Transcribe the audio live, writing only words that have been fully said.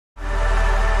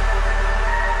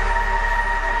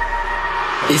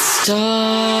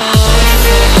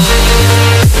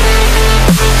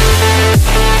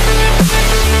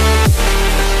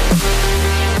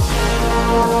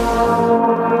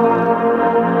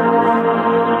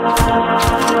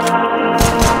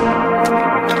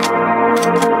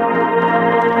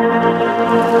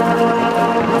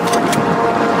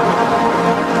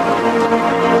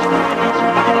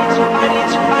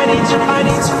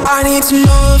I need to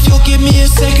know if you'll give me a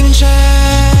second chance.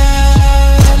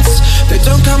 They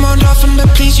don't come on often, but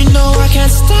please, you know I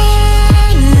can't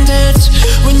stand it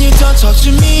when you don't talk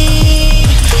to me,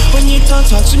 when you don't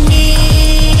talk to me,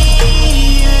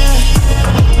 yeah.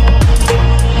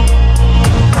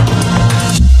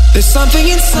 There's something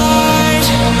inside,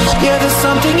 yeah, there's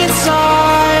something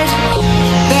inside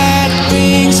that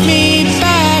brings me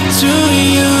back to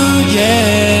you,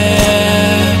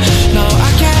 yeah. No,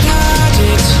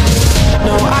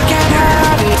 I can't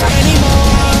hide it anymore.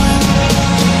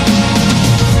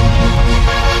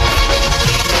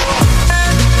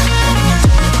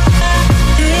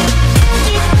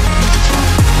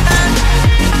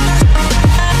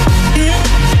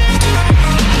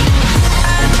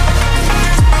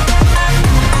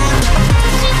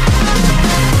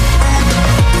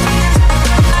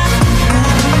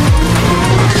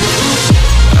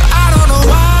 I don't know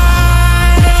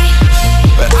why,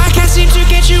 but I can't seem to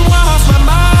get you off my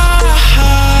mind.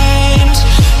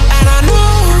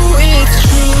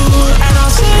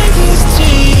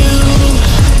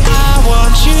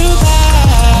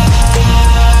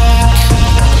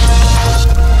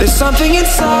 There's something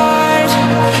inside,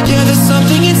 yeah, there's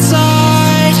something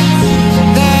inside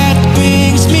that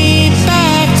brings me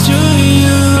back to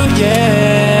you,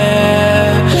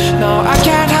 yeah. No, I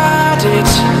can't hide it,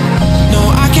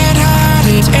 no, I can't hide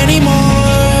it anymore.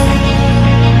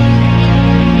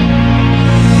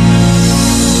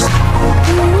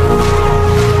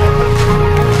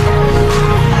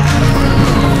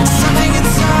 Something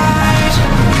inside,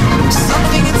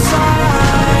 something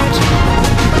inside.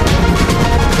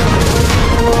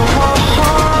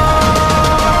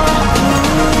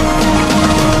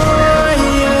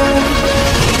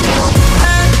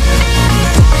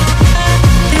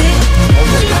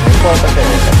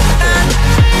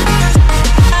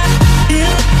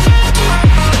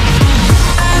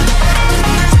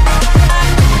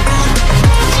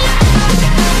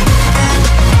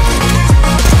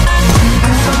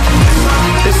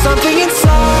 There's something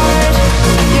inside,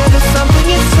 yeah, there's something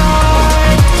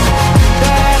inside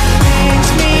that brings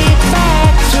me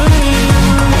back to you,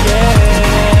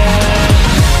 yeah.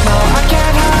 No, I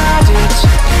can't hide it,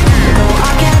 no, I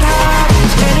can't hide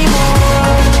it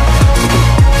anymore.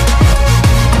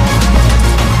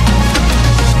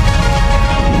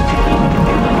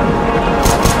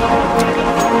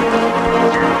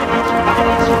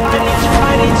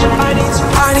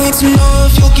 I need to know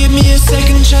if you'll give me a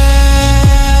second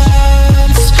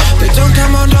chance. They don't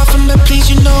come on often, but please,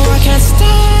 you know I can't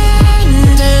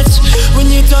stand it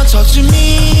when you don't talk to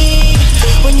me,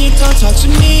 when you don't talk to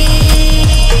me,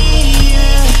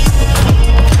 yeah.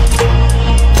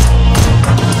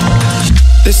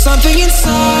 There's something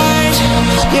inside,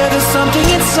 yeah, there's something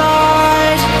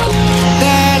inside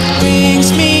that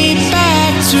brings me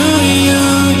back to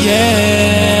you,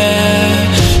 yeah.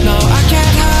 No, I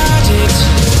can't hide it,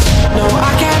 no,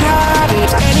 I can't hide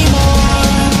it anymore.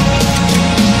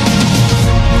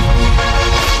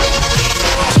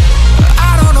 I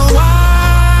don't know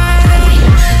why,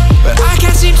 but I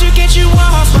can't seem to get you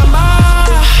off my mind.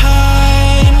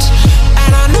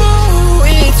 And I know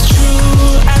it's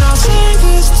true, and I'll say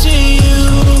this to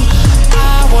you, I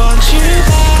want you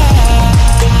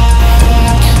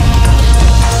back.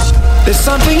 There's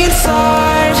something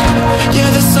inside, yeah,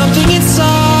 there's something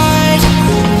inside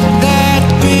that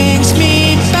brings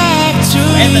me back to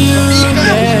you,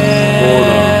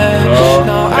 yeah.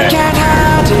 No, I can't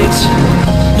hide it,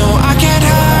 no, I can't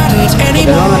hide it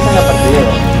anymore.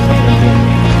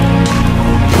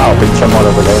 Pinche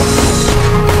moro, boludo.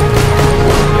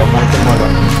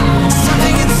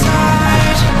 Something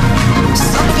inside,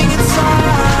 something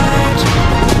inside.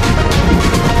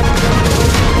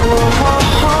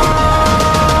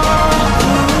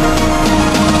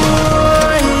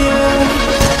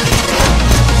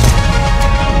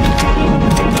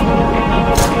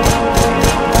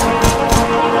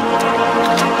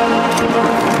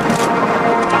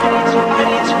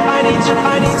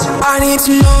 I need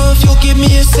to know if you'll give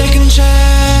me a second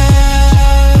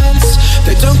chance.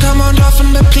 They don't come on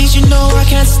often, but please, you know I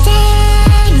can't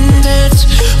stand it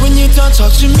when you don't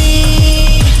talk to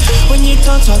me, when you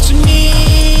don't talk to me,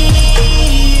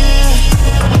 yeah.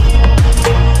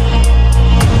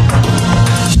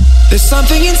 There's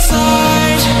something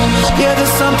inside, Yeah, there's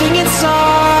something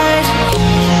inside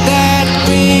that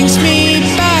brings me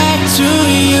back to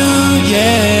you,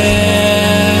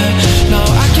 yeah. No,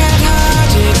 I can't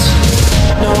hide it.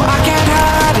 No, I can't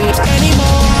hide it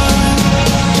anymore.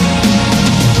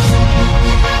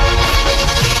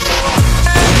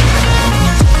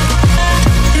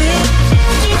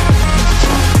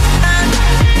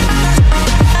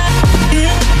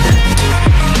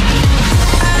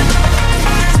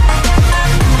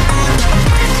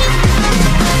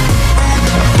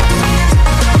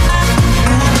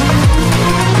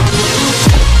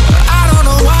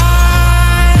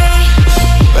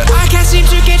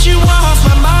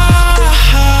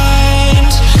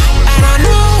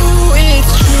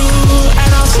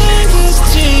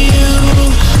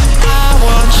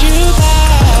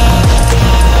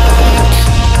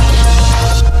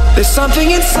 There's something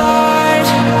inside,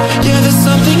 yeah, there's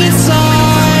something inside